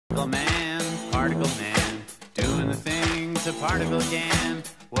Particle man, doing the things a particle can.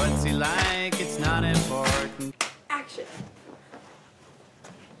 What's he like? It's not important. Action.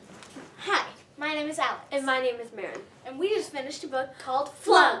 Hi, my name is Alex. And my name is Marin. And we just finished a book called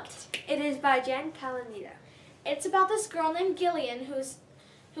Flunked. It is by Jen Calanita. It's about this girl named Gillian who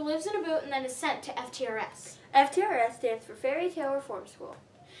lives in a boot and then is sent to FTRS. FTRS stands for Fairy Tale Reform School.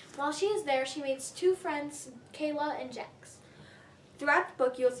 While she is there, she meets two friends, Kayla and Jax. Throughout the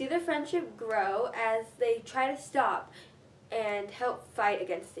book, you'll see their friendship grow as they try to stop and help fight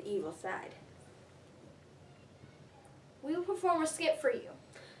against the evil side. We will perform a skit for you.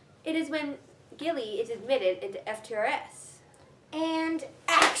 It is when Gilly is admitted into FTRS. And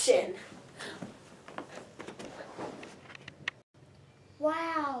action!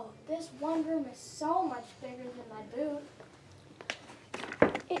 Wow, this one room is so much bigger than my boot.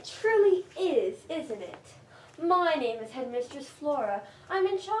 It truly is, isn't it? My name is Headmistress Flora. I'm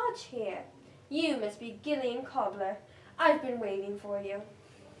in charge here. You must be Gillian Cobbler. I've been waiting for you.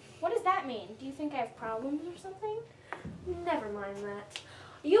 What does that mean? Do you think I have problems or something? Never mind that.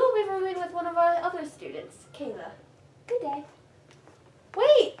 You will be rooming with one of our other students, Kayla. Good day.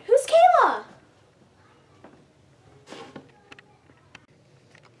 Wait, who's Kayla?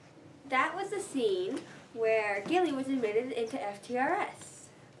 That was the scene where Gilly was admitted into FTRS.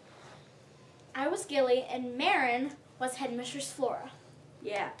 I was Gilly and Marin was Headmistress Flora.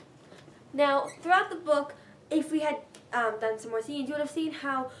 Yeah. Now, throughout the book, if we had done some more scenes, you would have seen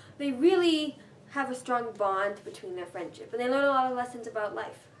how they really have a strong bond between their friendship, and they learn a lot of lessons about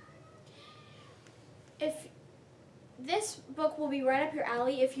life. If this book will be right up your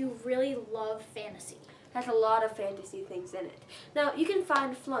alley if you really love fantasy. Has a lot of fantasy things in it. Now, you can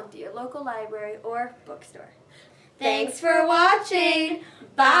find Flunked at your local library or bookstore. Thanks for watching.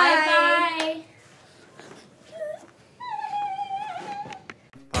 Bye.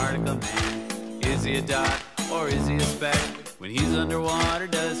 Particle man, is he a dot or is he a speck? When he's underwater,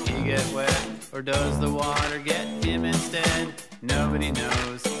 does he get wet? Or does the water get him instead? Nobody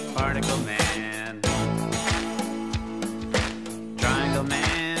knows. Particle man. Triangle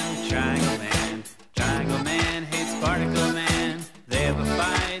man, triangle man. Triangle man hates particle man. They have a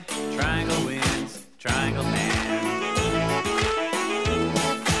fight, triangle wins. Triangle man.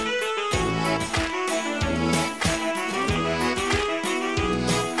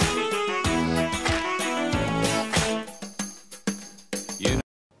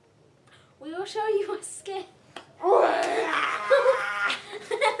 We will show you a skit. Oh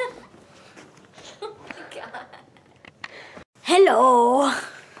my God. Hello!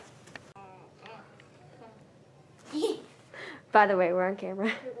 By the way, we're on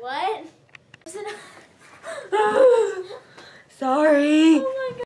camera. What? Sorry. Oh